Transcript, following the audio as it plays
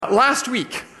Last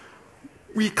week,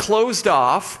 we closed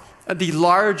off the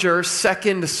larger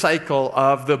second cycle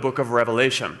of the book of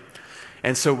Revelation.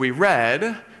 And so we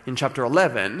read in chapter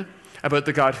 11 about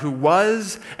the God who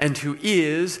was and who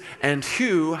is and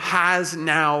who has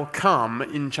now come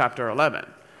in chapter 11.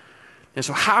 And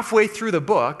so halfway through the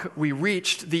book, we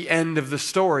reached the end of the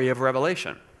story of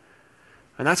Revelation.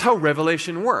 And that's how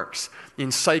Revelation works,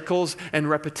 in cycles and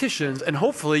repetitions. And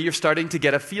hopefully you're starting to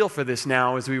get a feel for this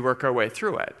now as we work our way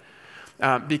through it.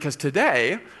 Because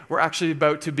today, we're actually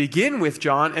about to begin with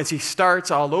John as he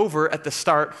starts all over at the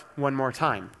start one more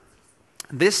time.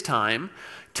 This time,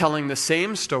 telling the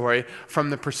same story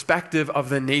from the perspective of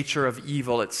the nature of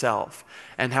evil itself,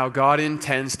 and how God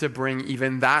intends to bring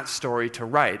even that story to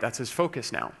right. That's his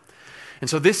focus now. And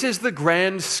so this is the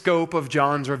grand scope of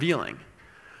John's revealing.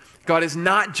 God is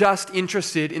not just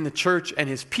interested in the church and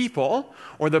his people,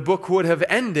 or the book would have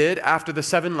ended after the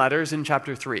 7 letters in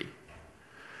chapter 3.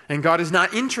 And God is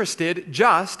not interested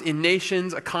just in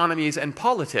nations, economies, and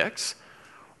politics,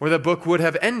 or the book would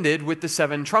have ended with the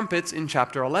 7 trumpets in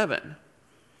chapter 11.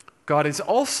 God is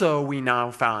also, we now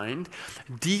find,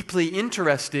 deeply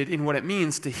interested in what it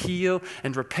means to heal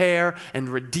and repair and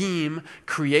redeem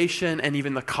creation and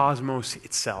even the cosmos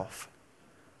itself.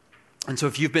 And so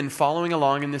if you've been following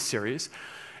along in this series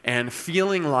and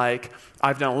feeling like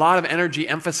I've done a lot of energy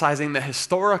emphasizing the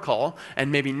historical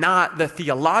and maybe not the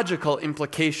theological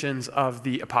implications of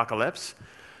the apocalypse,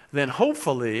 then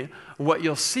hopefully what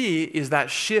you'll see is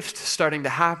that shift starting to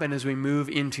happen as we move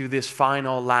into this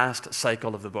final last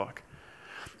cycle of the book.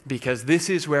 Because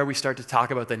this is where we start to talk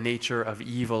about the nature of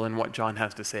evil and what John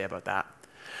has to say about that.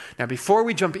 Now, before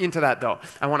we jump into that, though,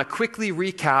 I want to quickly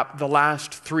recap the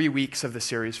last 3 weeks of the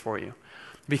series for you,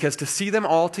 because to see them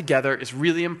all together is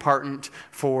really important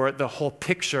for the whole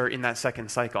picture in that second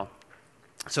cycle.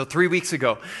 So 3 weeks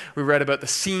ago, we read about the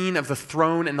scene of the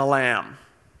throne and the Lamb,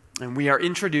 and we are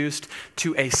introduced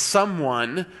to a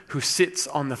someone who sits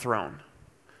on the throne.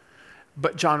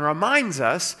 But John reminds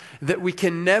us that we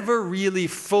can never really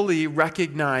fully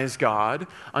recognize God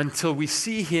until we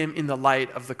see him in the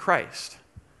light of the Christ.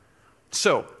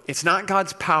 So, it's not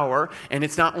God's power, and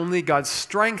it's not only God's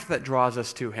strength that draws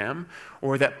us to him,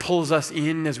 or that pulls us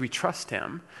in as we trust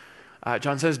him.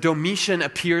 John says Domitian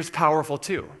appears powerful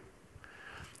too.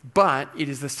 But it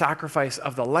is the sacrifice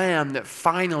of the Lamb that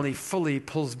finally fully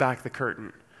pulls back the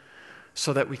curtain,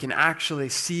 so that we can actually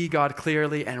see God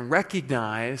clearly and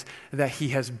recognize that he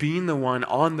has been the one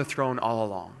on the throne all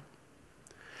along.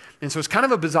 And so it's kind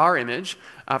of a bizarre image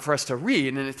for us to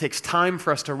read, and it takes time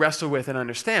for us to wrestle with and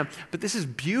understand. But this is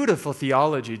beautiful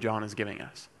theology John is giving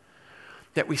us.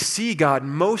 That we see God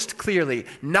most clearly,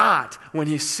 not when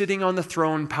he's sitting on the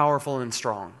throne powerful and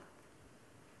strong.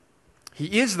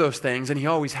 He is those things, and he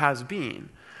always has been.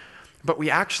 But we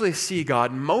actually see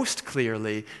God most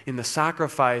clearly in the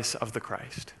sacrifice of the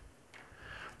Christ.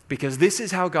 Because this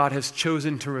is how God has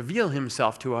chosen to reveal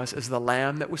himself to us as the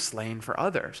Lamb that was slain for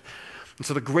others. And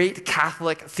so the great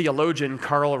Catholic theologian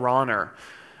Karl Rahner,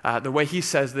 the way he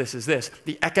says this is this: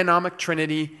 the economic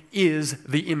trinity is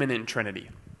the immanent trinity.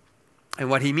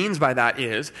 And what he means by that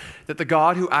is that the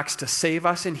God who acts to save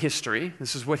us in history,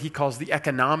 this is what he calls the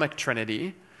economic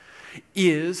trinity,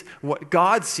 is what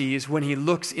God sees when he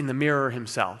looks in the mirror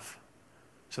himself.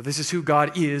 So this is who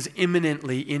God is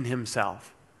immanently in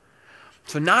himself.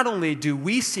 So not only do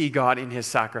we see God in his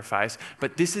sacrifice,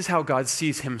 but this is how God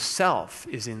sees himself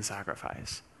is in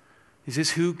sacrifice. This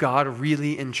is who God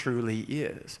really and truly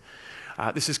is.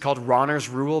 This is called Rahner's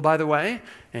rule, by the way,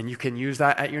 and you can use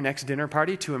that at your next dinner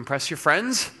party to impress your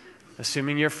friends,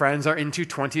 assuming your friends are into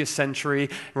 20th century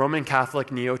Roman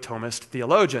Catholic neo-Thomist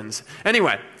theologians.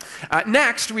 Anyway,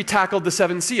 next we tackled the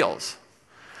 7 seals,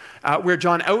 where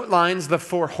John outlines the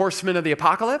 4 horsemen of the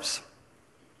apocalypse.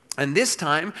 And this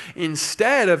time,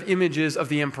 instead of images of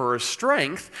the emperor's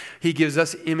strength, he gives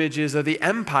us images of the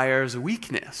empire's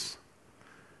weakness.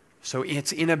 So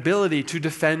its inability to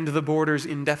defend the borders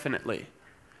indefinitely.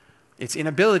 Its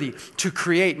inability to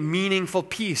create meaningful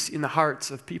peace in the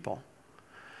hearts of people.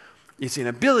 Its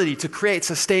inability to create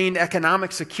sustained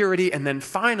economic security, and then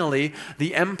finally,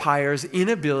 the empire's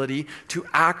inability to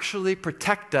actually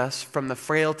protect us from the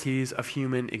frailties of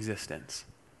human existence.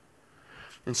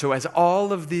 And so as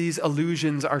all of these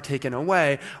illusions are taken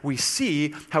away, we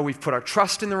see how we've put our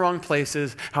trust in the wrong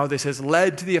places, how this has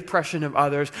led to the oppression of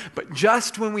others, but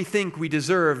just when we think we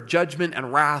deserve judgment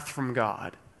and wrath from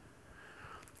God,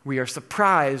 we are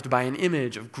surprised by an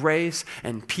image of grace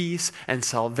and peace and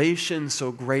salvation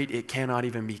so great it cannot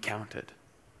even be counted.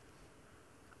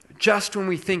 just when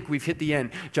we think we've hit the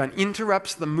end, John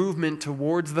interrupts the movement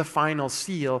towards the final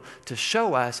seal to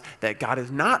show us that God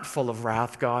is not full of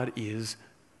wrath, God is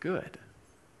good.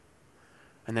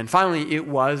 And then finally, it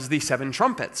was the 7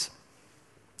 trumpets.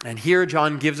 And here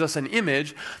John gives us an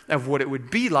image of what it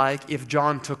would be like if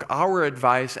John took our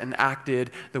advice and acted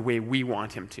the way we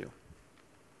want him to.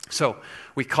 So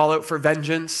we call out for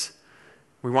vengeance.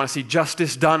 We want to see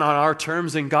justice done on our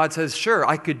terms, and God says, sure,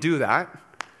 I could do that.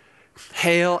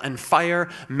 Hail and fire,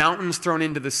 mountains thrown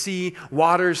into the sea,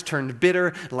 waters turned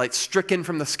bitter, light stricken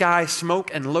from the sky, smoke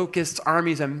and locusts,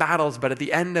 armies and battles. But at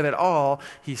the end of it all,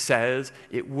 he says,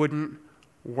 it wouldn't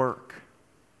work.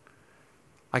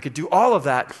 I could do all of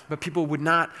that, but people would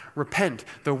not repent.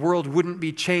 The world wouldn't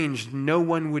be changed. No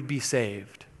one would be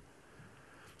saved.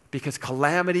 Because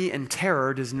calamity and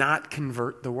terror does not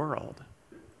convert the world.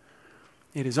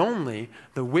 It is only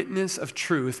the witness of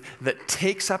truth that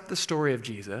takes up the story of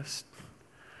Jesus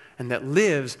and that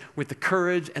lives with the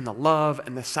courage and the love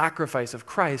and the sacrifice of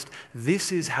Christ.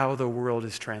 This is how the world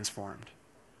is transformed.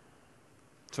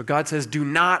 So God says, do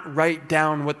not write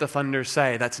down what the thunders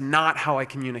say. That's not how I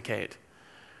communicate.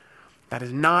 That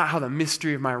is not how the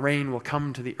mystery of my reign will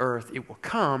come to the earth. It will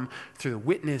come through the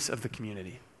witness of the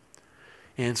community.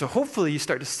 And so hopefully you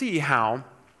start to see how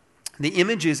the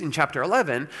images in chapter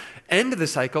 11 end the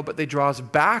cycle, but they draw us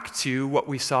back to what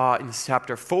we saw in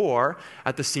chapter 4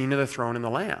 at the scene of the throne and the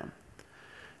Lamb.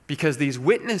 Because these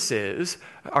witnesses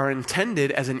are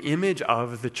intended as an image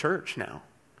of the church now.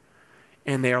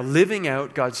 And they are living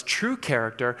out God's true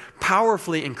character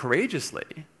powerfully and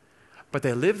courageously, but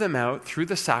they live them out through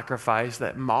the sacrifice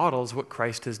that models what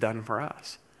Christ has done for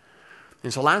us.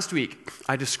 And so last week,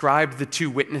 I described the 2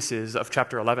 witnesses of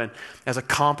chapter 11 as a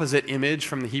composite image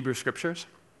from the Hebrew Scriptures.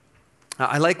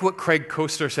 I like what Craig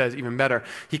Koester says even better.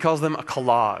 He calls them a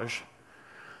collage.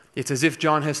 It's as if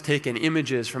John has taken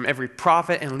images from every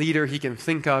prophet and leader he can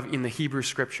think of in the Hebrew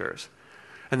Scriptures,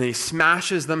 and then he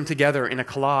smashes them together in a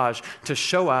collage to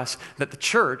show us that the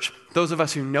church, those of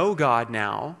us who know God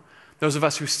now, those of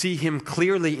us who see him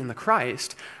clearly in the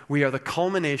Christ, we are the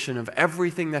culmination of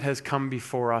everything that has come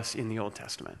before us in the Old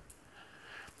Testament.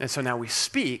 And so now we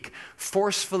speak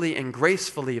forcefully and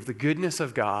gracefully of the goodness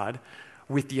of God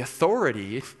with the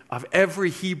authority of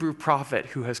every Hebrew prophet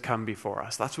who has come before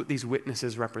us. That's what these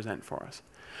witnesses represent for us.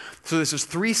 So this is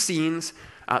 3 scenes,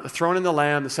 the throne and the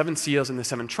Lamb, the 7 seals, and the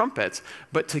 7 trumpets.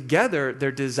 But together,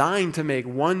 they're designed to make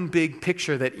one big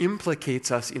picture that implicates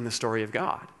us in the story of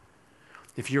God.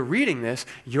 If you're reading this,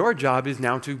 your job is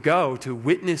now to go to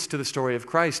witness to the story of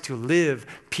Christ, to live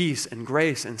peace and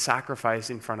grace and sacrifice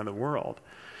in front of the world.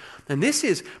 And this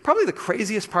is probably the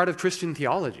craziest part of Christian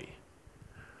theology.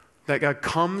 That God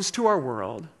comes to our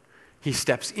world, he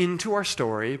steps into our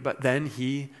story, but then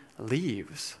he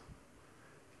leaves.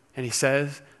 And he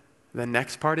says, the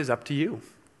next part is up to you.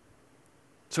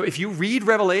 So if you read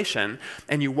Revelation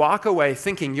and you walk away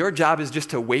thinking your job is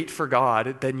just to wait for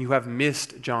God, then you have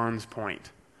missed John's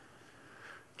point.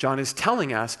 John is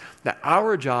telling us that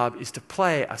our job is to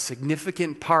play a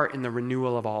significant part in the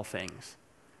renewal of all things.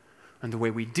 And the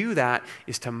way we do that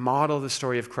is to model the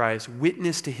story of Christ,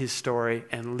 witness to his story,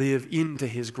 and live into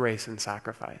his grace and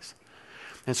sacrifice.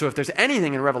 And so if there's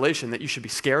anything in Revelation that you should be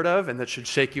scared of and that should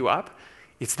shake you up,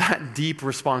 it's that deep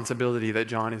responsibility that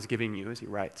John is giving you as he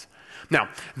writes. Now,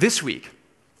 this week,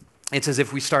 it's as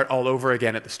if we start all over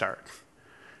again at the start.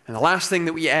 And the last thing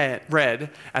that we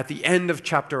read at the end of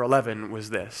chapter 11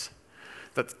 was this,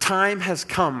 that the time has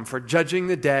come for judging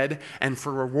the dead and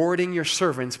for rewarding your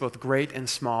servants, both great and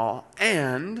small,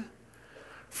 and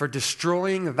for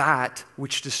destroying that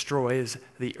which destroys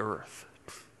the earth.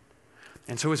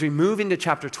 And so as we move into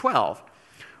chapter 12,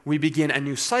 we begin a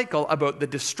new cycle about the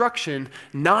destruction,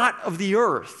 not of the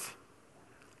earth,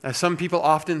 as some people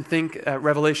often think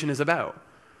Revelation is about.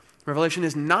 Revelation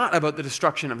is not about the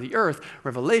destruction of the earth.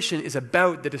 Revelation is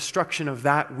about the destruction of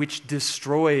that which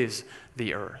destroys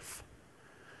the earth.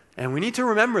 And we need to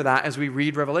remember that as we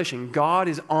read Revelation. God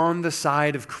is on the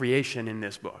side of creation in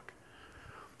this book.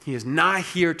 He is not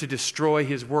here to destroy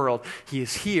his world. He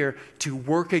is here to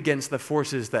work against the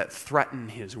forces that threaten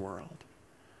his world.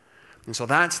 And so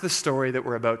that's the story that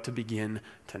we're about to begin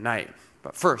tonight.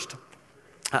 But first,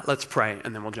 let's pray,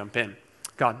 and then we'll jump in.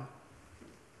 God,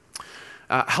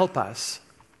 help us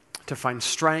to find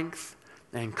strength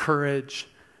and courage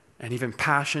and even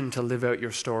passion to live out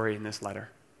your story in this letter.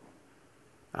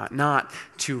 Not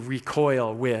to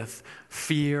recoil with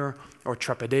fear or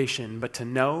trepidation, but to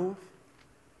know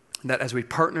that as we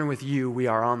partner with you, we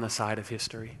are on the side of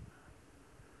history.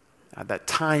 That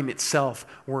time itself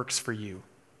works for you.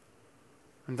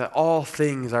 And that all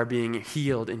things are being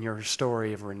healed in your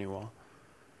story of renewal.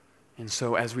 And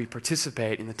so as we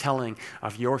participate in the telling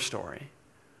of your story,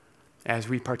 as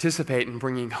we participate in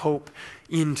bringing hope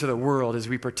into the world, as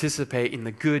we participate in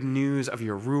the good news of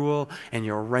your rule and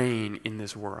your reign in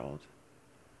this world,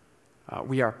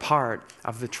 we are part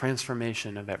of the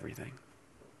transformation of everything.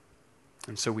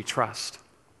 And so we trust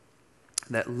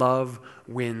that love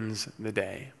wins the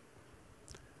day.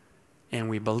 And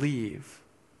we believe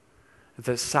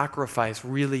that sacrifice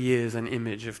really is an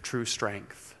image of true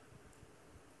strength.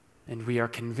 And we are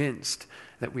convinced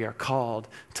that we are called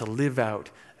to live out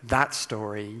that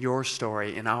story, your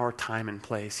story, in our time and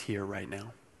place here right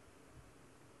now.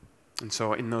 And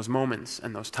so in those moments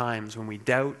and those times when we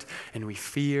doubt and we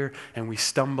fear and we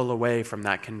stumble away from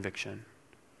that conviction,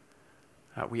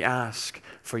 we ask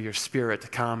for your Spirit to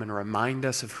come and remind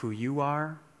us of who you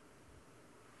are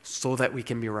so that we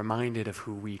can be reminded of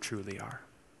who we truly are.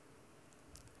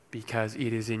 Because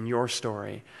it is in your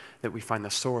story that we find the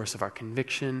source of our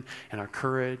conviction and our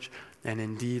courage, and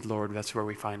indeed, Lord, that's where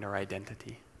we find our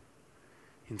identity.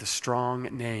 In the strong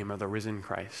name of the risen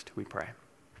Christ, we pray.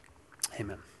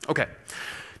 Amen. Okay.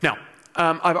 Now,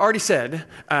 I've already said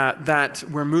that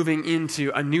we're moving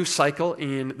into a new cycle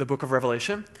in the book of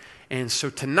Revelation. And so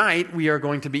tonight we are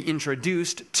going to be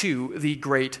introduced to the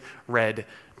great red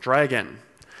dragon.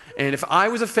 And if I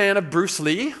was a fan of Bruce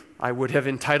Lee, I would have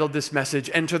entitled this message,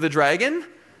 Enter the Dragon.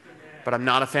 But I'm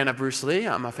not a fan of Bruce Lee.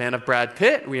 I'm a fan of Brad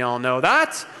Pitt. We all know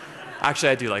that. Actually,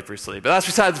 I do like Bruce Lee, but that's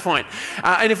besides the point.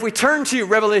 And if we turn to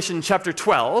Revelation chapter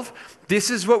 12, this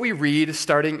is what we read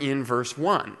starting in verse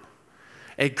 1.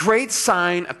 A great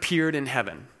sign appeared in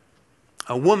heaven,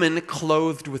 a woman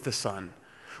clothed with the sun,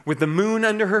 with the moon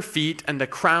under her feet and a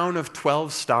crown of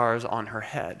 12 stars on her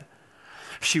head.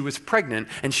 She was pregnant,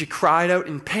 and she cried out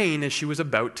in pain as she was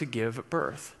about to give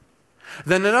birth.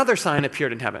 Then another sign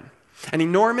appeared in heaven. An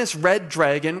enormous red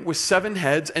dragon with 7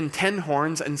 heads and 10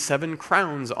 horns and 7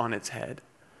 crowns on its head.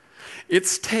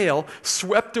 Its tail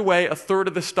swept away a third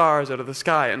of the stars out of the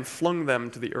sky and flung them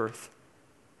to the earth.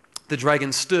 The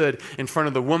dragon stood in front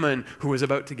of the woman who was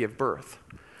about to give birth,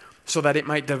 so that it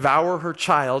might devour her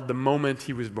child the moment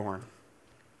he was born.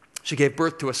 She gave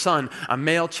birth to a son, a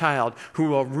male child, who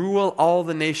will rule all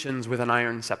the nations with an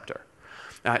iron scepter.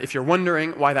 If you're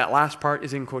wondering why that last part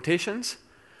is in quotations,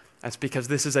 that's because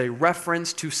this is a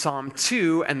reference to Psalm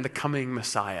 2 and the coming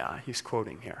Messiah he's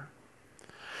quoting here.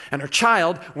 And her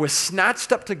child was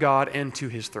snatched up to God and to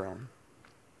his throne.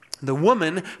 The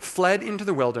woman fled into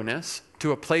the wilderness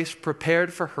to a place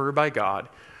prepared for her by God,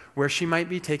 where she might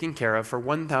be taken care of for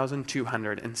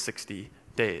 1,260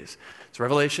 days. It's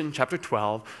Revelation chapter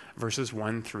 12, verses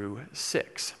 1 through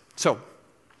 6. So,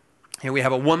 here we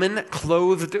have a woman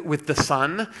clothed with the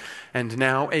sun, and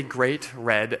now a great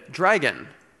red dragon.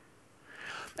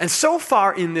 And so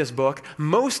far in this book,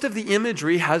 most of the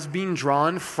imagery has been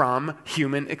drawn from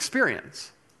human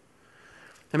experience.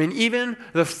 I mean, even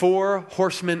the 4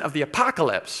 horsemen of the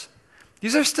apocalypse,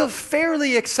 these are still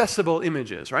fairly accessible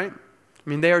images, right? I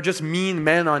mean, they are just mean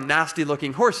men on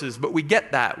nasty-looking horses, but we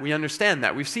get that. We understand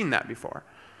that. We've seen that before.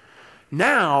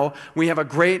 Now, we have a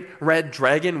great red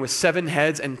dragon with 7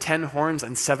 heads and 10 horns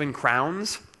and 7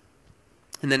 crowns.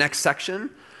 In the next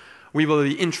section, we will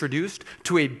be introduced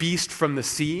to a beast from the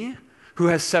sea who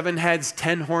has 7 heads,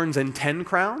 10 horns, and 10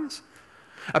 crowns.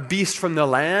 A beast from the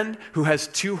land who has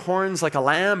 2 horns like a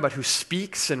lamb, but who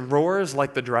speaks and roars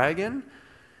like the dragon.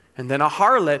 And then a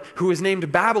harlot who is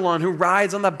named Babylon, who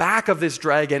rides on the back of this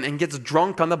dragon and gets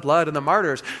drunk on the blood of the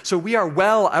martyrs. So we are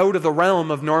well out of the realm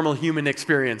of normal human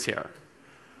experience here.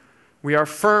 We are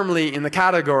firmly in the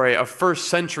category of first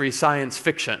century science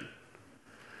fiction.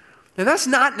 And that's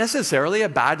not necessarily a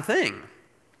bad thing.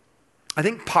 I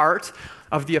think part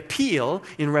of the appeal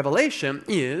in Revelation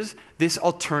is this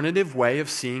alternative way of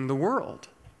seeing the world.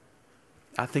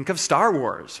 I think of Star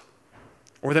Wars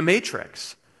or The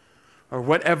Matrix or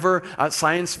whatever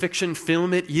science fiction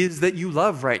film it is that you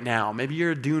love right now. Maybe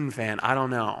you're a Dune fan. I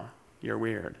don't know. You're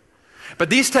weird. But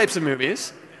these types of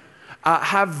movies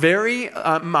have very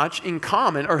much in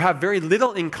common, or have very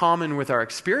little in common with our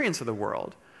experience of the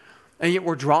world. And yet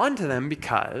we're drawn to them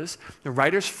because the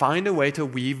writers find a way to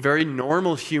weave very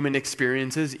normal human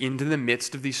experiences into the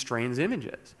midst of these strange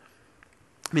images.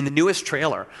 I mean, the newest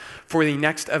trailer for the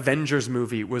next Avengers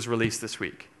movie was released this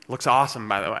week. Looks awesome,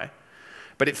 by the way.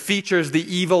 But it features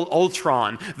the evil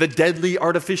Ultron, the deadly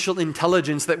artificial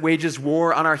intelligence that wages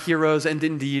war on our heroes and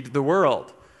indeed the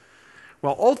world.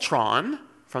 Well, Ultron,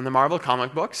 from the Marvel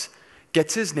comic books,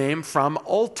 gets his name from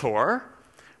Ultor,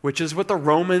 which is what the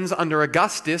Romans under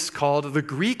Augustus called the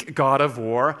Greek god of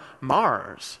war,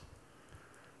 Mars.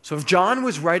 So if John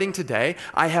was writing today,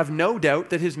 I have no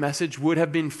doubt that his message would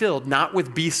have been filled not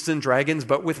with beasts and dragons,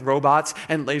 but with robots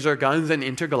and laser guns and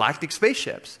intergalactic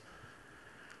spaceships.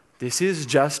 This is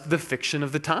just the fiction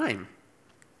of the time.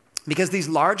 Because these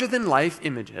larger-than-life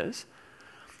images,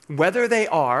 whether they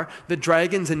are the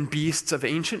dragons and beasts of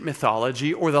ancient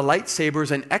mythology or the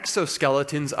lightsabers and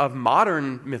exoskeletons of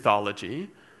modern mythology,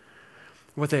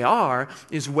 what they are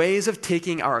is ways of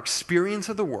taking our experience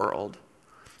of the world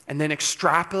and then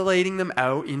extrapolating them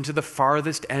out into the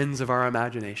farthest ends of our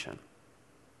imagination.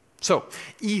 So,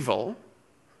 evil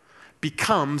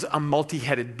becomes a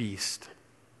multi-headed beast.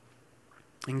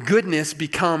 And goodness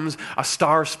becomes a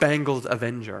star-spangled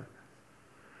avenger.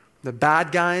 The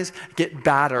bad guys get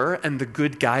badder and the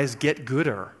good guys get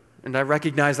gooder. And I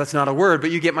recognize that's not a word,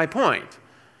 but you get my point.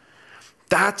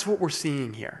 That's what we're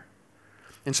seeing here.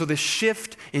 And so this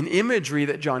shift in imagery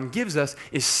that John gives us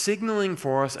is signaling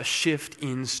for us a shift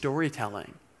in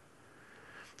storytelling.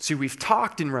 See, we've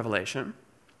talked in Revelation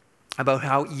about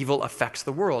how evil affects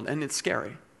the world, and it's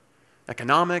scary.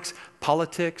 Economics,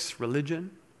 politics, religion.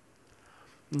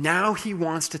 Now he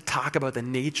wants to talk about the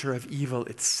nature of evil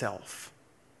itself.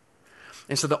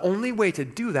 And so the only way to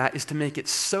do that is to make it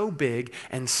so big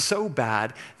and so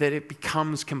bad that it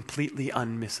becomes completely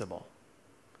unmissable.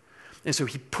 And so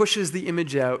he pushes the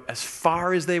image out as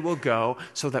far as they will go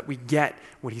so that we get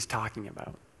what he's talking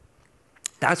about.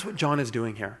 That's what John is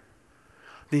doing here.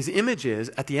 These images,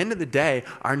 at the end of the day,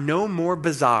 are no more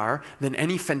bizarre than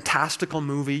any fantastical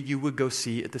movie you would go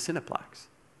see at the Cineplex.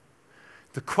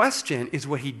 The question is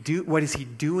what is he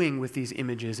doing with these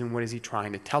images and what is he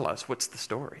trying to tell us? What's the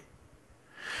story?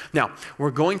 Now,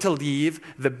 we're going to leave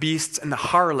the beasts and the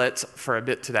harlots for a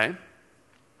bit today.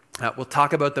 We'll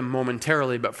talk about them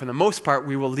momentarily, but for the most part,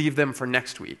 we will leave them for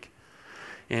next week.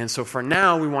 And so for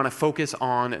now, we want to focus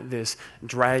on this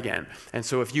dragon. And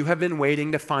so if you have been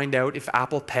waiting to find out if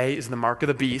Apple Pay is the mark of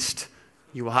the beast,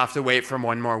 you will have to wait for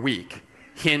one more week.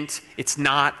 Hint, it's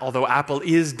not, although Apple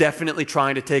is definitely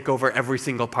trying to take over every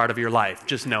single part of your life.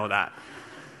 Just know that.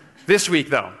 This week,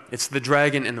 though, it's the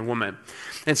dragon and the woman.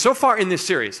 And so far in this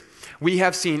series, we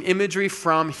have seen imagery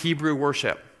from Hebrew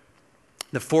worship,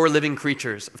 the 4 living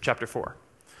creatures of chapter 4.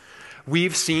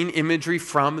 We've seen imagery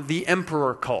from the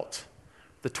emperor cult,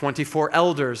 the 24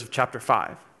 elders of chapter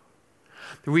 5.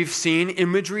 We've seen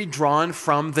imagery drawn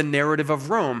from the narrative of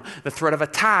Rome, the threat of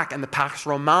attack and the Pax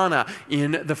Romana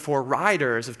in the 4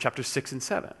 riders of chapters 6 and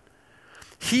 7.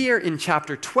 Here in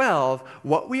chapter 12,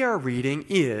 what we are reading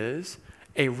is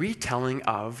a retelling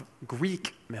of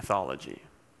Greek mythology.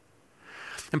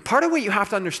 And part of what you have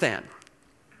to understand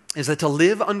is that to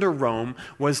live under Rome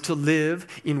was to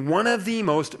live in one of the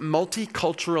most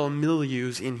multicultural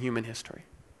milieus in human history.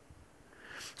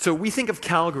 So we think of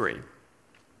Calgary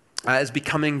as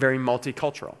becoming very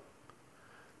multicultural.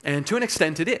 And to an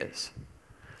extent it is.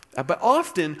 But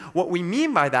often what we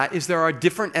mean by that is there are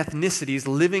different ethnicities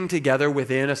living together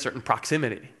within a certain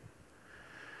proximity.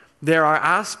 There are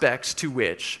aspects to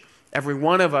which every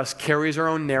one of us carries our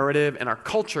own narrative and our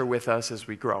culture with us as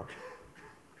we grow.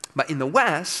 But in the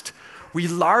West, we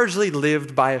largely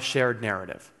lived by a shared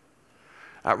narrative.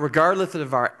 Regardless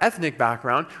of our ethnic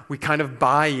background, we kind of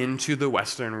buy into the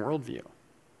Western worldview.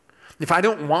 If I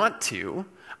don't want to,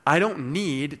 I don't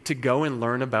need to go and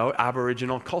learn about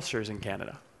Aboriginal cultures in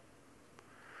Canada.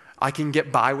 I can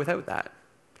get by without that.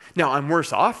 Now, I'm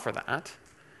worse off for that,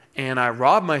 and I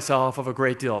rob myself of a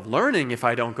great deal of learning if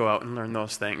I don't go out and learn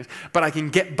those things, but I can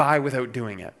get by without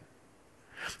doing it.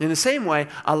 In the same way,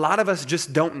 a lot of us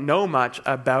just don't know much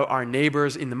about our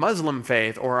neighbors in the Muslim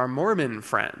faith or our Mormon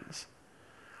friends.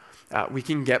 We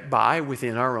can get by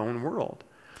within our own world.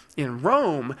 In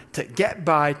Rome, to get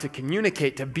by, to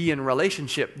communicate, to be in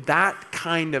relationship, that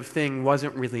kind of thing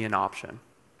wasn't really an option.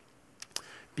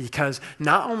 Because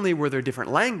not only were there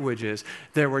different languages,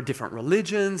 there were different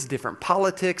religions, different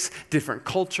politics, different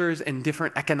cultures, and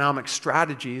different economic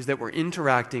strategies that were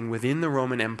interacting within the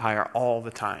Roman Empire all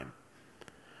the time.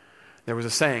 There was a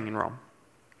saying in Rome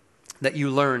that you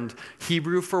learned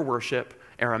Hebrew for worship,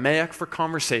 Aramaic for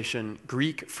conversation,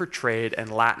 Greek for trade,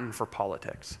 and Latin for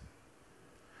politics.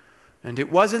 And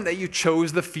it wasn't that you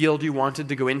chose the field you wanted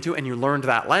to go into and you learned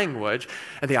that language.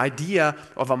 And the idea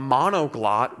of a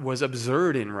monoglot was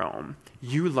absurd in Rome.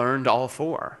 You learned all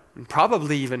 4, and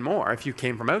probably even more if you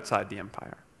came from outside the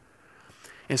empire.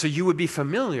 And so you would be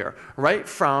familiar, right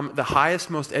from the highest,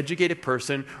 most educated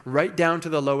person, right down to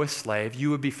the lowest slave. You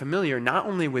would be familiar not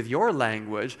only with your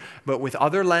language, but with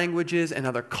other languages and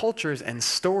other cultures and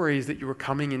stories that you were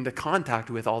coming into contact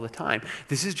with all the time.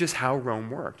 This is just how Rome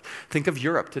worked. Think of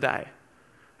Europe today.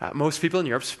 Most people in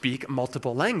Europe speak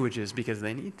multiple languages because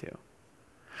they need to.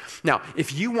 Now,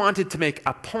 if you wanted to make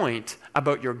a point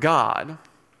about your God,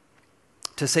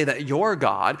 to say that your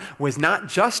God was not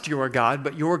just your God,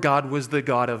 but your God was the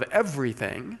God of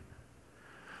everything,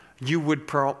 you would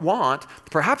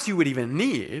perhaps you would even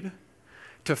need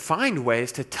to find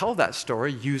ways to tell that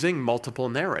story using multiple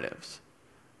narratives,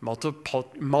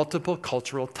 multiple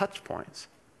cultural touch points.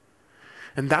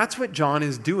 And that's what John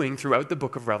is doing throughout the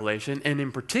book of Revelation, and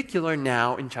in particular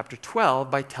now in chapter 12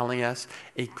 by telling us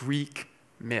a Greek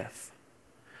myth.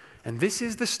 And this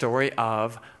is the story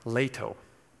of Leto.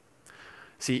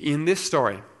 See, in this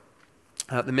story,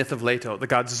 the myth of Leto, the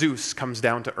god Zeus comes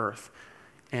down to earth,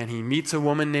 and he meets a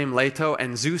woman named Leto,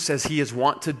 and Zeus, as he is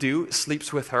wont to do,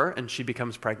 sleeps with her, and she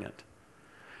becomes pregnant.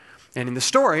 And in the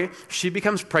story, she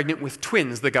becomes pregnant with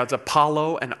twins, the gods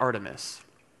Apollo and Artemis.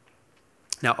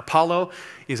 Now, Apollo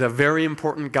is a very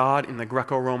important god in the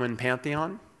Greco-Roman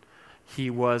pantheon. He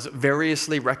was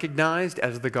variously recognized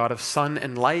as the god of sun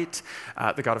and light,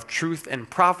 the god of truth and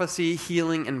prophecy,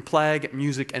 healing and plague,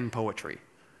 music and poetry.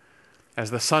 As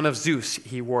the son of Zeus,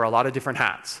 he wore a lot of different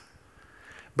hats.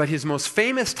 But his most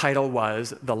famous title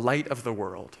was the light of the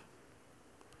world.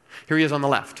 Here he is on the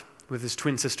left with his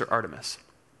twin sister Artemis.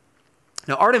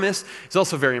 Now, Artemis is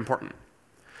also very important.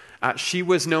 She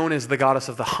was known as the goddess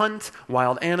of the hunt,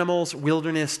 wild animals,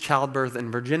 wilderness, childbirth,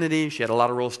 and virginity. She had a lot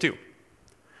of roles too.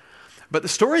 But the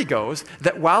story goes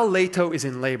that while Leto is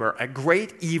in labor, a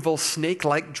great evil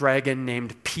snake-like dragon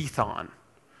named Python,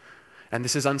 and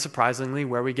this is unsurprisingly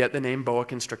where we get the name boa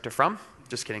constrictor from.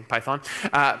 Just kidding, Python.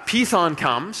 Python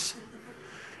comes,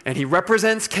 and he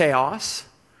represents chaos,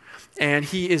 and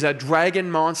he is a dragon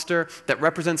monster that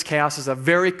represents chaos as a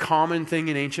very common thing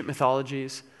in ancient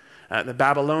mythologies. The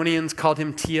Babylonians called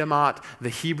him Tiamat, the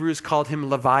Hebrews called him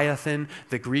Leviathan,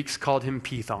 the Greeks called him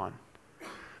Python.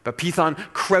 But Python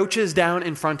crouches down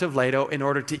in front of Leto in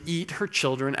order to eat her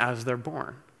children as they're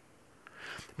born.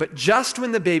 But just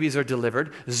when the babies are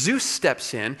delivered, Zeus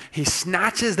steps in, he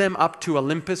snatches them up to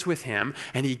Olympus with him,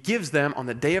 and he gives them, on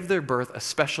the day of their birth, a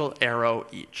special arrow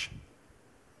each.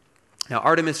 Now,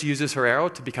 Artemis uses her arrow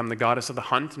to become the goddess of the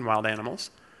hunt and wild animals.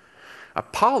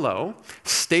 Apollo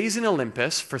stays in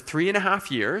Olympus for 3.5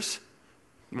 years,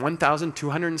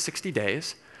 1,260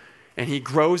 days, and he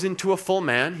grows into a full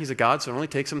man. He's a god, so it only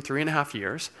takes him 3.5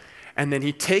 years. And then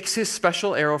he takes his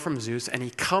special arrow from Zeus, and he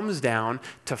comes down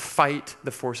to fight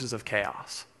the forces of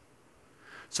chaos.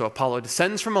 So Apollo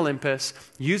descends from Olympus,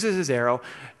 uses his arrow,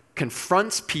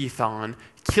 confronts Python,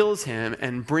 kills him,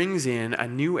 and brings in a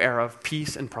new era of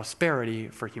peace and prosperity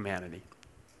for humanity.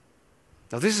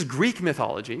 Now, this is Greek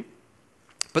mythology,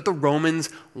 but the Romans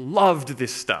loved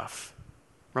this stuff.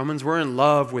 Romans were in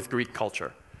love with Greek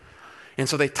culture. And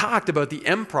so they talked about the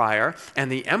empire and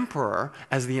the emperor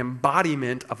as the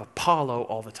embodiment of Apollo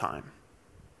all the time.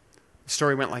 The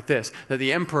story went like this, that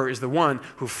the emperor is the one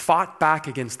who fought back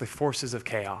against the forces of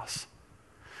chaos.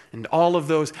 And all of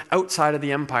those outside of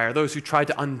the empire, those who tried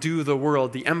to undo the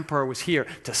world, the emperor was here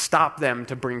to stop them,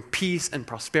 to bring peace and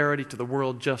prosperity to the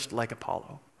world just like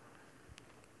Apollo.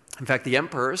 In fact, the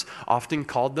emperors often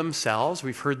called themselves,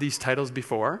 we've heard these titles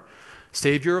before,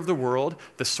 Savior of the world,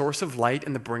 the source of light,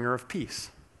 and the bringer of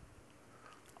peace.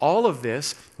 All of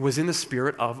this was in the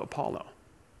spirit of Apollo.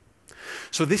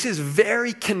 So this is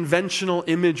very conventional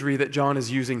imagery that John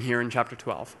is using here in chapter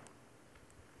 12.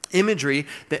 Imagery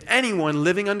that anyone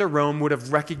living under Rome would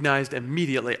have recognized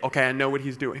immediately. Okay, I know what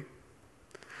he's doing.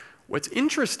 What's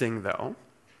interesting, though,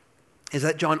 is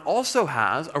that John also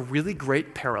has a really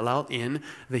great parallel in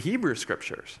the Hebrew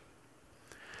Scriptures.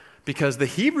 Because the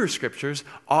Hebrew Scriptures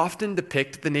often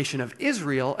depict the nation of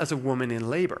Israel as a woman in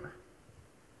labor.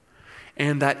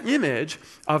 And that image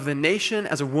of the nation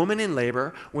as a woman in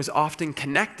labor was often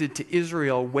connected to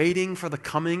Israel waiting for the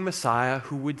coming Messiah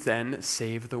who would then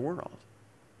save the world.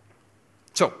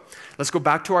 So, let's go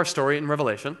back to our story in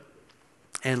Revelation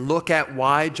and look at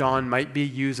why John might be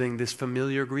using this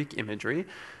familiar Greek imagery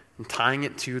and tying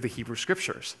it to the Hebrew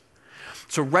Scriptures.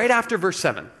 So right after verse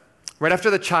 7, right after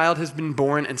the child has been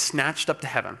born and snatched up to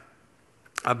heaven,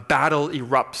 a battle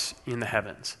erupts in the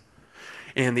heavens.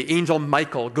 And the angel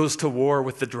Michael goes to war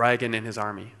with the dragon and his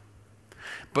army.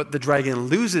 But the dragon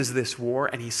loses this war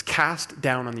and he's cast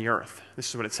down on the earth. This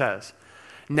is what it says.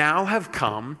 Now have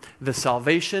come the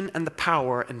salvation and the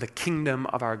power and the kingdom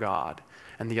of our God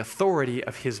and the authority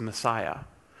of his Messiah.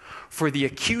 For the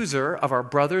accuser of our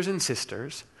brothers and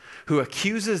sisters, who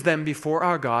accuses them before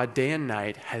our God day and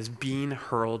night, has been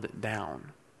hurled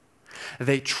down.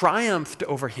 They triumphed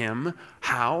over him,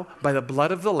 how? By the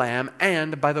blood of the Lamb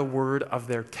and by the word of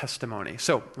their testimony.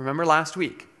 So, remember last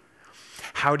week,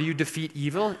 how do you defeat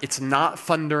evil? It's not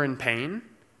thunder and pain.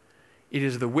 It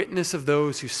is the witness of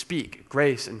those who speak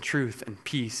grace and truth and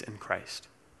peace in Christ.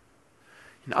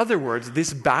 In other words,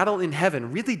 this battle in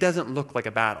heaven really doesn't look like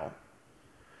a battle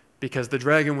because the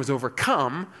dragon was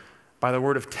overcome by the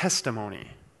word of testimony,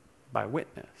 by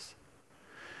witness.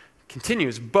 It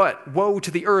continues, but woe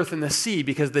to the earth and the sea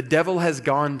because the devil has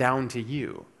gone down to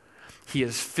you. He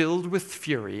is filled with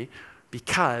fury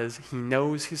because he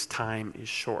knows his time is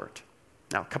short.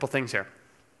 Now, a couple things here.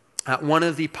 One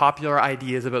of the popular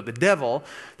ideas about the devil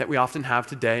that we often have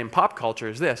today in pop culture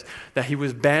is this, that he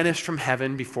was banished from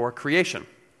heaven before creation.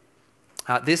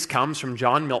 This comes from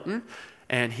John Milton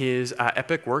and his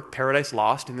epic work, Paradise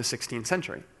Lost, in the 16th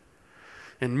century.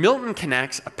 And Milton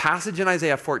connects a passage in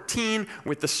Isaiah 14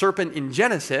 with the serpent in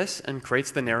Genesis and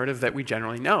creates the narrative that we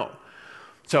generally know.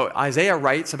 So Isaiah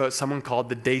writes about someone called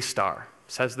the day star.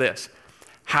 Says this,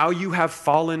 "How you have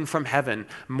fallen from heaven,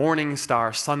 morning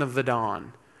star, son of the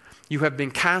dawn. You have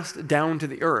been cast down to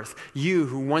the earth, you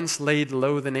who once laid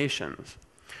low the nations.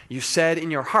 You said in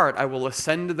your heart, I will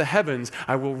ascend to the heavens.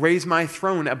 I will raise my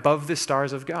throne above the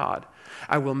stars of God.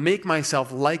 I will make myself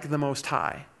like the Most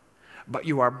High. But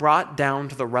you are brought down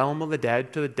to the realm of the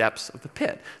dead, to the depths of the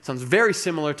pit." Sounds very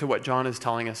similar to what John is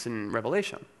telling us in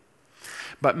Revelation.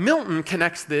 But Milton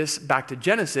connects this back to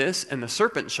Genesis and the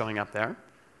serpent showing up there.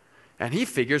 And he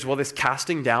figures, well, this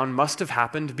casting down must have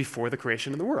happened before the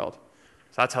creation of the world.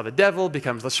 So that's how the devil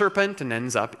becomes the serpent and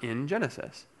ends up in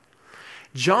Genesis.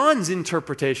 John's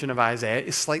interpretation of Isaiah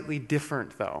is slightly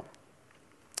different, though.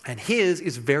 And his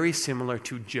is very similar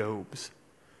to Job's.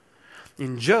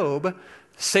 In Job,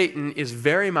 Satan is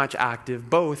very much active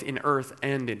both in earth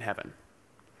and in heaven.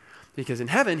 Because in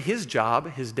heaven, his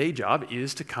job, his day job,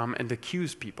 is to come and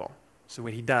accuse people. So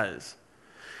what he does.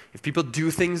 If people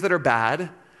do things that are bad,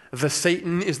 the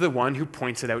Satan is the one who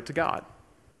points it out to God.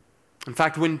 In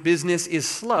fact, when business is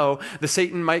slow, the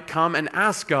Satan might come and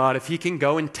ask God if he can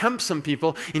go and tempt some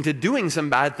people into doing some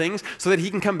bad things so that he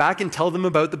can come back and tell them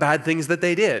about the bad things that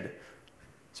they did.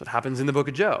 That's what happens in the book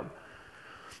of Job.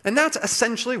 And that's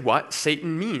essentially what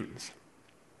Satan means.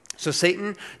 So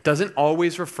Satan doesn't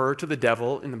always refer to the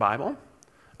devil in the Bible.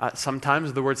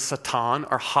 Sometimes the word Satan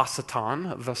or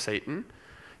Hasatan, the Satan,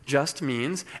 just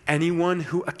means anyone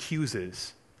who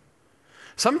accuses.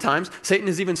 Sometimes Satan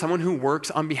is even someone who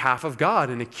works on behalf of God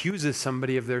and accuses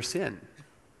somebody of their sin.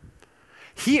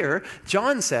 Here,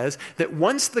 John says that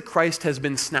once the Christ has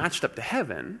been snatched up to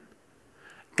heaven,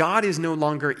 God is no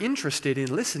longer interested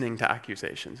in listening to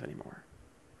accusations anymore.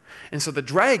 And so the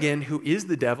dragon, who is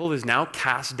the devil, is now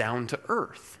cast down to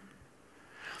earth.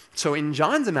 So in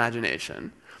John's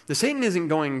imagination, the Satan isn't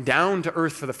going down to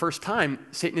earth for the first time.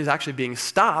 Satan is actually being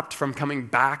stopped from coming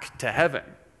back to heaven.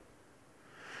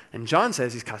 And John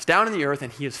says he's cast down in the earth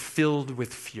and he is filled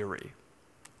with fury.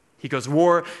 He goes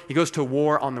to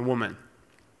war on the woman.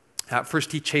 At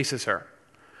first he chases her,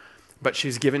 but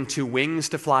she's given 2 wings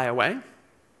to fly away.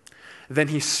 Then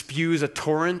he spews a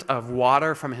torrent of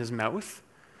water from his mouth.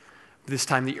 This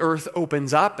time the earth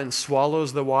opens up and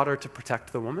swallows the water to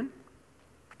protect the woman.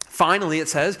 Finally, it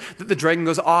says that the dragon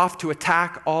goes off to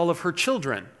attack all of her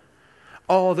children,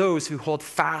 all those who hold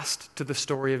fast to the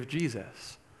story of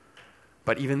Jesus.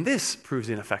 But even this proves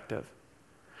ineffective.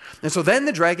 And so then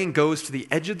the dragon goes to the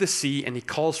edge of the sea and he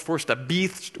calls forth a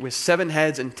beast with 7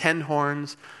 heads and 10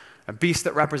 horns, a beast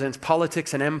that represents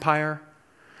politics and empire.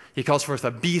 He calls forth a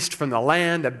beast from the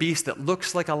land, a beast that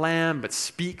looks like a lamb but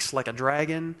speaks like a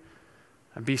dragon,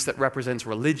 a beast that represents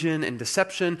religion and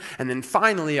deception, and then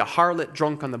finally a harlot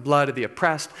drunk on the blood of the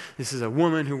oppressed. This is a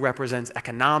woman who represents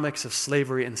economics of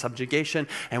slavery and subjugation,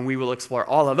 and we will explore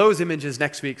all of those images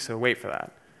next week, so wait for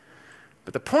that.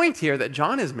 But the point here that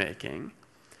John is making,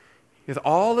 with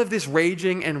all of this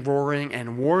raging and roaring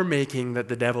and war-making that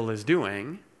the devil is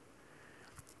doing,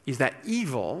 is that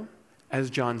evil, as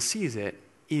John sees it,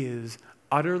 is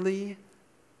utterly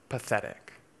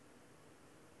pathetic.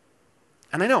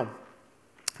 And I know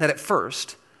that at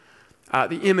first,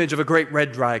 the image of a great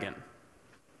red dragon,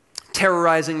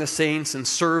 terrorizing the saints and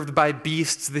served by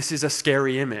beasts, this is a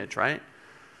scary image, right?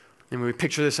 And we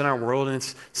picture this in our world and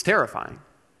it's terrifying.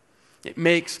 It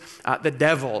makes the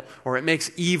devil, or it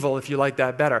makes evil, if you like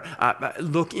that better,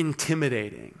 look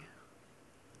intimidating.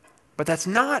 But that's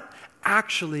not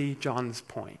actually John's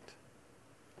point.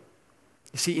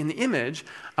 You see, in the image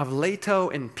of Leto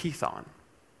and Python,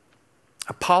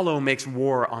 Apollo makes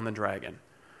war on the dragon.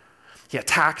 He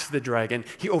attacks the dragon,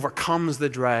 he overcomes the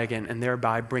dragon, and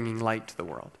thereby bringing light to the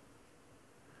world.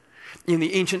 In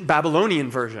the ancient Babylonian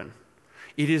version,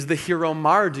 it is the hero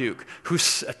Marduk who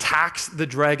attacks the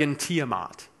dragon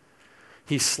Tiamat.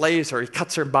 He slays her, he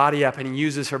cuts her body up, and he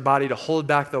uses her body to hold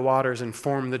back the waters and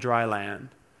form the dry land.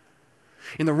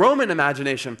 In the Roman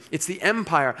imagination, it's the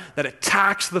empire that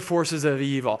attacks the forces of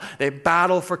evil. They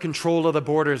battle for control of the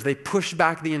borders. They push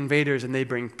back the invaders, and they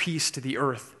bring peace to the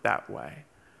earth that way.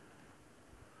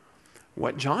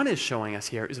 What John is showing us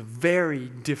here is a very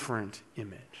different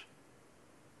image.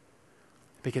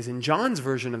 Because in John's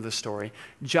version of the story,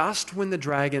 just when the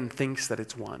dragon thinks that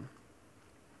it's won,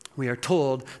 we are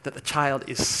told that the child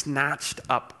is snatched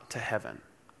up to heaven.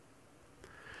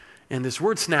 And this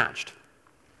word snatched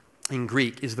in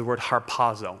Greek is the word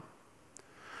harpazo.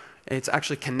 It's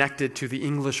actually connected to the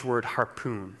English word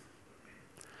harpoon.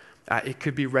 It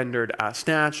could be rendered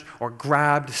snatched or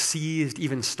grabbed, seized,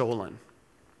 even stolen.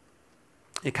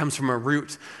 It comes from a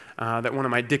root that one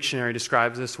of my dictionary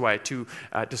describes this way, to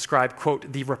describe,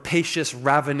 quote, the rapacious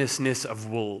ravenousness of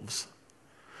wolves.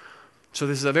 So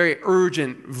this is a very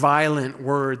urgent, violent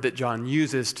word that John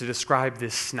uses to describe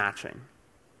this snatching.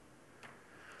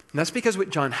 And that's because what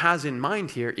John has in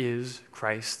mind here is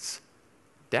Christ's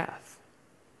death.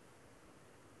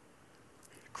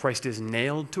 Christ is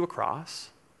nailed to a cross,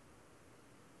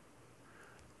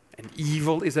 and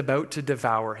evil is about to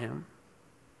devour him.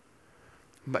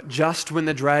 But just when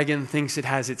the dragon thinks it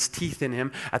has its teeth in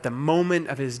him, at the moment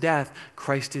of his death,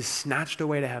 Christ is snatched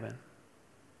away to heaven.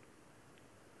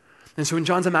 And so in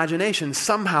John's imagination,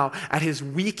 somehow at his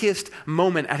weakest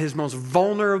moment, at his most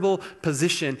vulnerable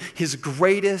position, his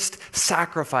greatest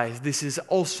sacrifice, this is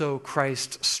also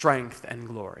Christ's strength and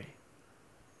glory.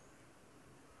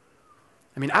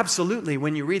 I mean, absolutely,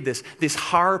 when you read this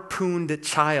harpooned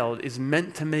child is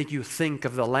meant to make you think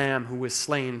of the lamb who was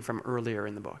slain from earlier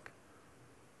in the book.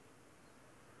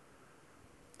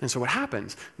 And so what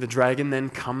happens? The dragon then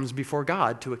comes before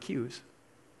God to accuse.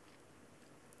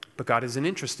 But God isn't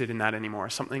interested in that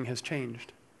anymore. Something has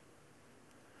changed.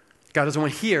 God doesn't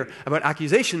want to hear about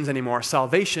accusations anymore.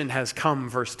 Salvation has come,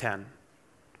 verse 10.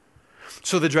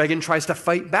 So the dragon tries to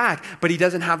fight back, but he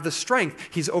doesn't have the strength.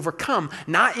 He's overcome,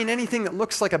 not in anything that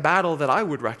looks like a battle that I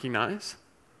would recognize,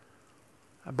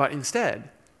 but instead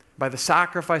by the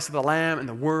sacrifice of the lamb and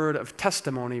the word of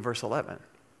testimony, verse 11.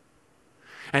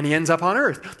 And he ends up on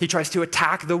earth. He tries to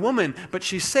attack the woman, but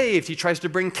she's saved. He tries to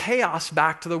bring chaos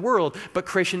back to the world, but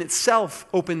creation itself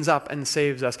opens up and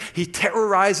saves us. He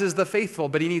terrorizes the faithful,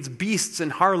 but he needs beasts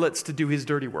and harlots to do his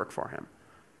dirty work for him.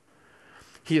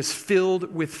 He is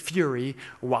filled with fury.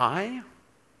 Why?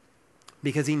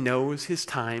 Because he knows his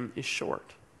time is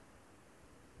short.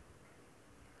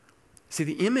 See,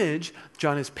 the image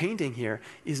John is painting here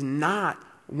is not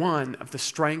one of the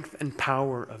strength and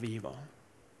power of evil.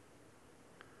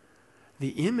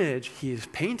 The image he is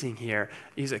painting here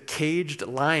is a caged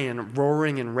lion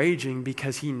roaring and raging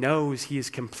because he knows he is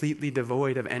completely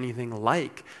devoid of anything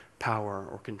like power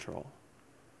or control.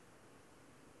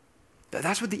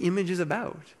 That's what the image is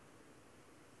about.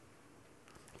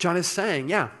 John is saying,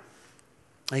 yeah,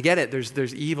 I get it.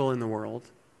 There's evil in the world.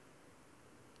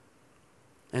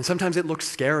 And sometimes it looks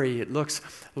scary. It looks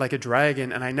like a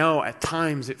dragon. And I know at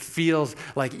times it feels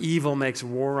like evil makes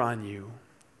war on you.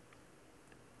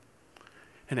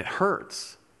 And it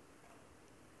hurts.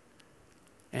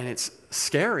 And it's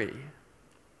scary.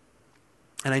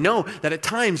 And I know that at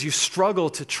times you struggle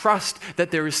to trust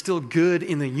that there is still good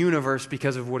in the universe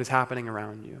because of what is happening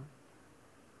around you.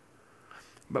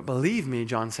 But believe me,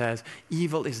 John says,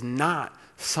 evil is not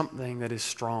something that is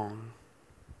strong.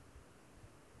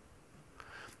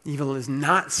 Evil is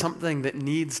not something that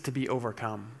needs to be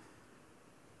overcome.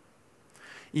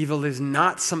 Evil is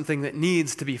not something that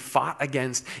needs to be fought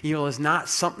against. Evil is not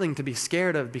something to be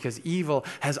scared of because evil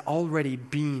has already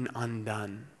been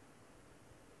undone.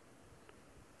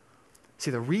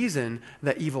 See, the reason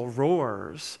that evil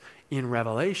roars in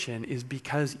Revelation is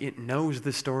because it knows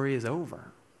the story is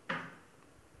over.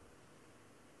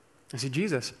 You see,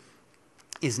 Jesus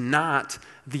is not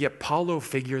the Apollo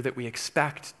figure that we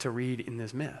expect to read in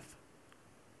this myth.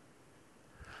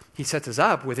 He sets us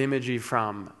up with imagery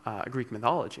from Greek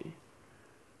mythology.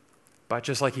 But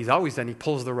just like he's always done, he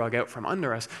pulls the rug out from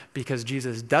under us because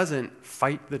Jesus doesn't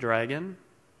fight the dragon.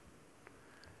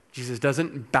 Jesus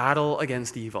doesn't battle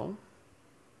against evil.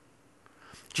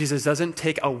 Jesus doesn't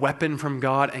take a weapon from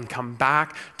God and come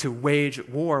back to wage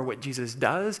war. What Jesus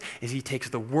does is he takes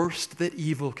the worst that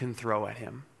evil can throw at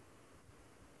him.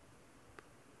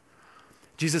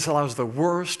 Jesus allows the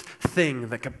worst thing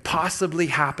that could possibly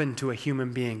happen to a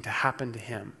human being to happen to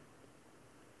him.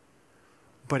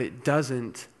 But it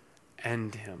doesn't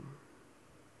end him.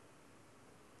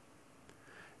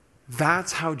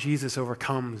 That's how Jesus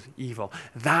overcomes evil.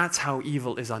 That's how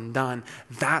evil is undone.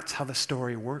 That's how the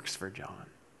story works for John.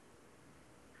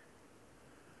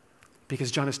 because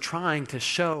John is trying to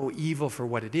show evil for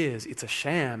what it is. It's a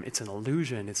sham, it's an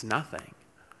illusion, it's nothing.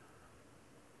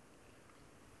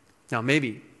 Now,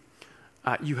 maybe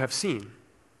you have seen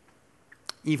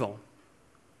evil,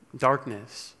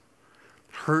 darkness,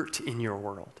 hurt in your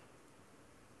world.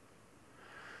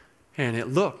 And it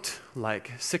looked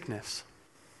like sickness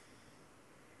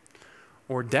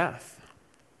or death.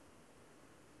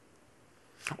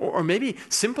 Or maybe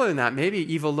simpler than that, maybe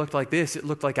evil looked like this. It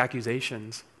looked like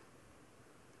accusations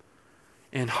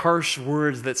and harsh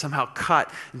words that somehow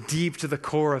cut deep to the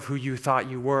core of who you thought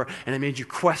you were, and it made you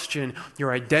question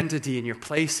your identity and your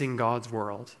place in God's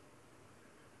world.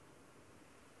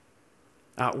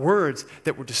 Words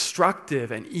that were destructive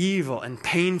and evil and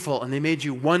painful, and they made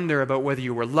you wonder about whether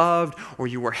you were loved or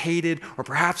you were hated, or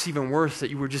perhaps even worse, that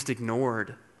you were just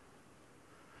ignored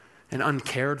and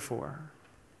uncared for.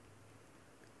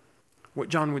 What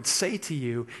John would say to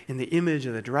you in the image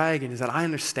of the dragon is that I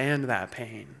understand that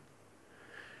pain.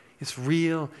 It's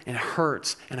real and it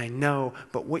hurts, and I know,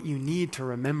 but what you need to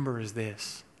remember is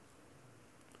this: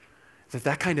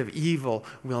 that kind of evil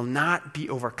will not be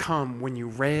overcome when you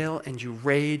rail and you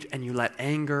rage and you let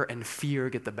anger and fear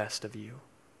get the best of you.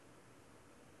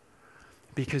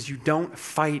 Because you don't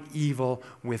fight evil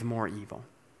with more evil.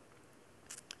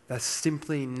 That's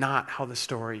simply not how the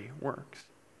story works.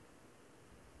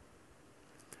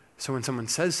 So when someone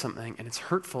says something and it's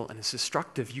hurtful and it's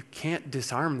destructive, you can't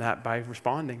disarm that by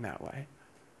responding that way.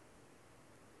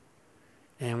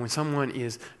 And when someone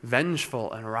is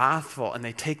vengeful and wrathful and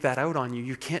they take that out on you,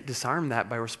 you can't disarm that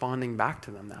by responding back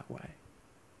to them that way.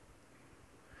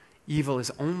 Evil is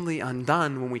only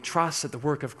undone when we trust that the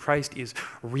work of Christ is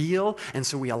real, and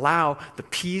so we allow the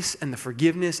peace and the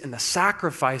forgiveness and the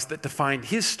sacrifice that defined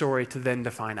his story to then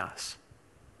define us.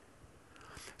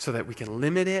 So that we can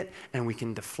limit it and we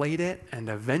can deflate it, and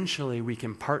eventually we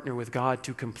can partner with God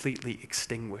to completely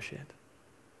extinguish it.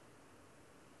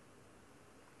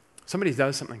 Somebody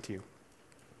does something to you,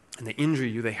 and they injure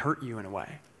you, they hurt you in a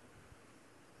way.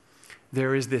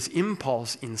 There is this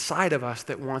impulse inside of us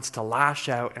that wants to lash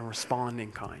out and respond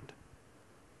in kind.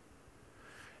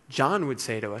 John would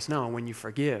say to us, no, when you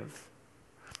forgive,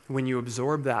 when you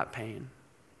absorb that pain,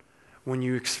 when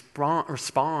you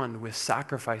respond with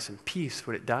sacrifice and peace,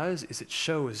 what it does is it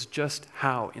shows just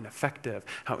how ineffective,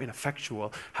 how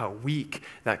ineffectual, how weak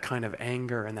that kind of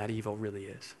anger and that evil really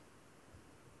is.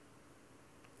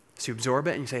 So you absorb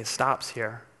it and you say, it stops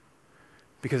here.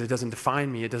 Because it doesn't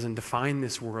define me. It doesn't define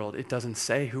this world. It doesn't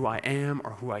say who I am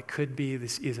or who I could be.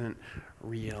 This isn't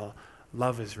real.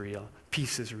 Love is real.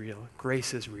 Peace is real.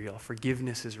 Grace is real.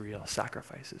 Forgiveness is real.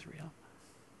 Sacrifice is real.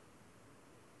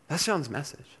 That's John's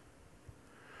message.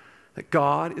 That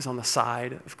God is on the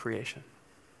side of creation.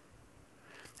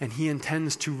 And he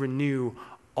intends to renew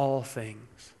all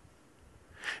things.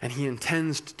 And he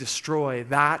intends to destroy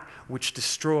that which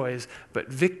destroys, but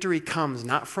victory comes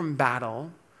not from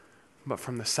battle, but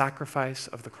from the sacrifice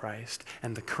of the Christ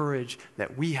and the courage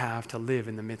that we have to live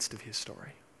in the midst of his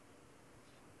story.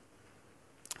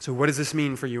 So what does this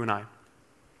mean for you and I?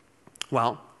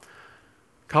 Well,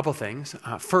 a couple things.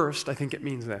 First, I think it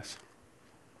means this: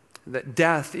 that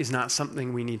death is not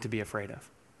something we need to be afraid of.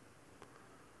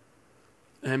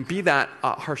 And be that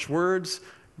harsh words,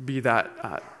 be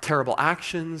that terrible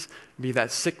actions, be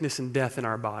that sickness and death in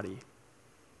our body.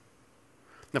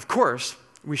 And of course,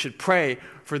 we should pray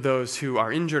for those who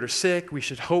are injured or sick. We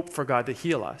should hope for God to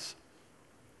heal us.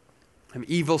 And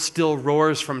evil still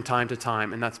roars from time to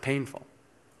time, and that's painful.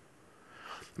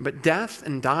 But death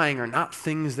and dying are not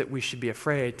things that we should be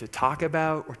afraid to talk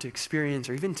about or to experience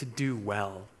or even to do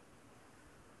well.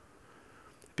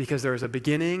 Because there is a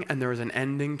beginning and there is an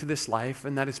ending to this life,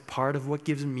 and that is part of what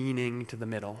gives meaning to the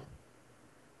middle.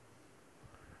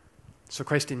 So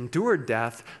Christ endured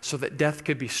death so that death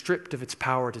could be stripped of its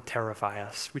power to terrify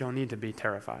us. We don't need to be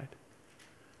terrified.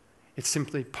 It's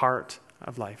simply part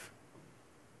of life.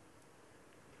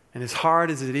 And as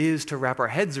hard as it is to wrap our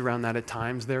heads around that at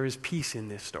times, there is peace in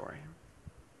this story.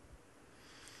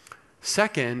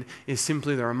 Second is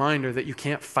simply the reminder that you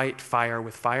can't fight fire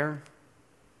with fire,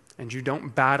 and you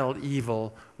don't battle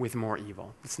evil with more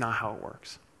evil. That's not how it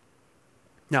works.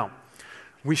 Now,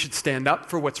 we should stand up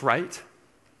for what's right.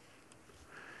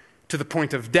 To the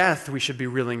point of death, we should be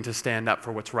willing to stand up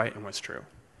for what's right and what's true.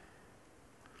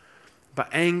 But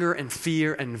anger and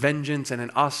fear and vengeance and an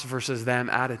us versus them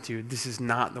attitude, this is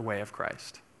not the way of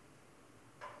Christ.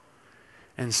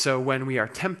 And so when we are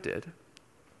tempted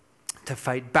to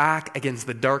fight back against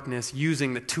the darkness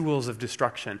using the tools of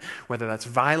destruction, whether that's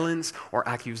violence or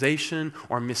accusation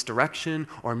or misdirection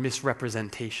or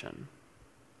misrepresentation,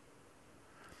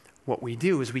 what we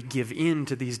do is we give in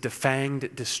to these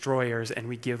defanged destroyers and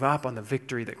we give up on the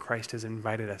victory that Christ has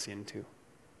invited us into.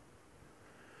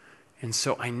 And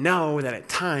so I know that at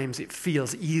times it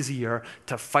feels easier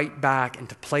to fight back and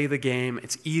to play the game.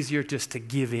 It's easier just to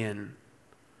give in.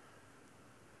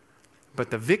 But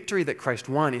the victory that Christ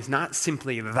won is not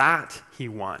simply that he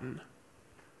won.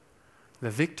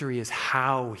 The victory is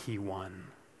how he won.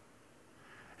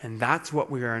 And that's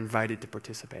what we are invited to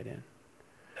participate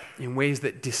in ways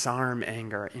that disarm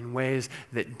anger, in ways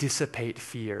that dissipate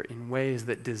fear, in ways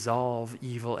that dissolve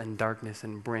evil and darkness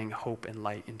and bring hope and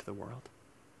light into the world.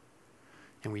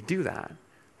 And we do that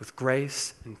with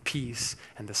grace and peace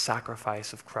and the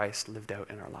sacrifice of Christ lived out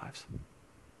in our lives.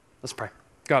 Let's pray.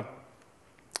 God,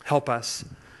 help us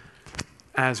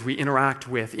as we interact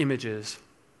with images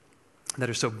that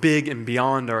are so big and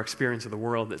beyond our experience of the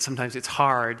world that sometimes it's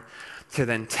hard to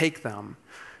then take them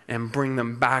and bring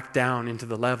them back down into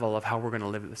the level of how we're going to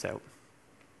live this out.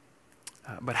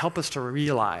 But help us to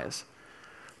realize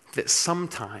that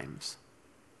sometimes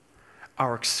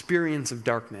our experience of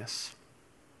darkness,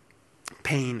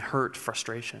 pain, hurt,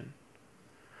 frustration,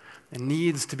 it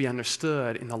needs to be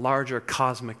understood in the larger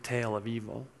cosmic tale of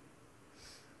evil.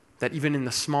 That even in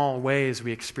the small ways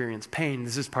we experience pain,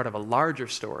 this is part of a larger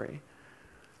story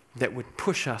that would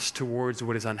push us towards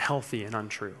what is unhealthy and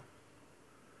untrue.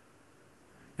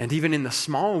 And even in the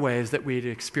small ways that we'd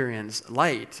experience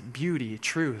light, beauty,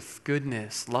 truth,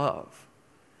 goodness, love,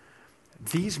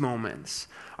 these moments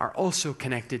are also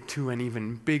connected to an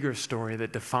even bigger story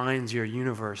that defines your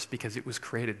universe because it was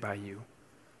created by you.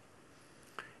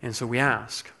 And so we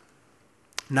ask,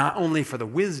 not only for the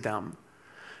wisdom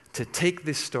to take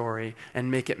this story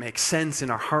and make it make sense in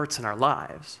our hearts and our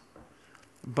lives,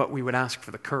 but we would ask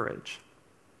for the courage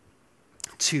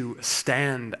to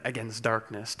stand against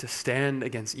darkness, to stand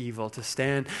against evil, to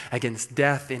stand against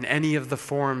death in any of the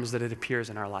forms that it appears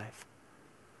in our life.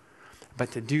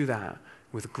 But to do that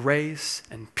with grace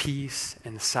and peace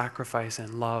and sacrifice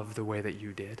and love the way that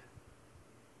you did.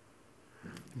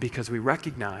 Because we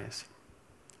recognize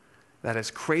that as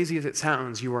crazy as it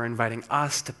sounds, you are inviting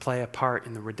us to play a part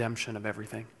in the redemption of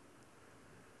everything.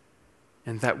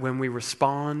 And that when we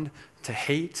respond to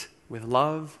hate with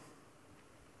love,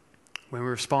 when we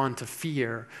respond to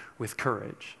fear with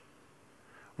courage,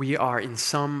 we are in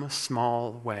some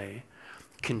small way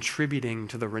contributing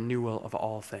to the renewal of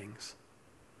all things.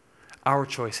 Our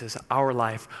choices, our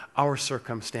life, our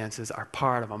circumstances are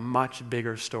part of a much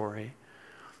bigger story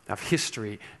of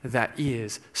history that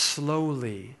is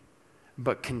slowly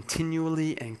but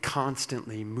continually and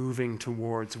constantly moving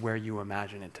towards where you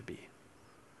imagine it to be.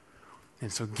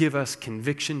 And so give us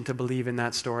conviction to believe in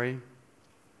that story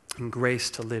and grace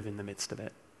to live in the midst of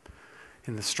it.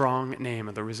 In the strong name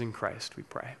of the risen Christ, we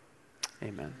pray.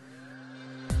 Amen.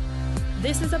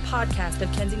 This is a podcast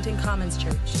of Kensington Commons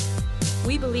Church.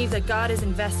 We believe that God is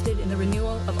invested in the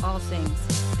renewal of all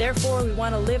things. Therefore, we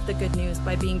want to live the good news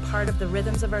by being part of the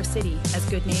rhythms of our city as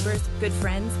good neighbors, good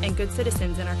friends, and good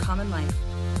citizens in our common life.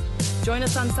 Join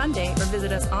us on Sunday or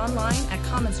visit us online at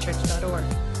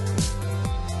commonschurch.org.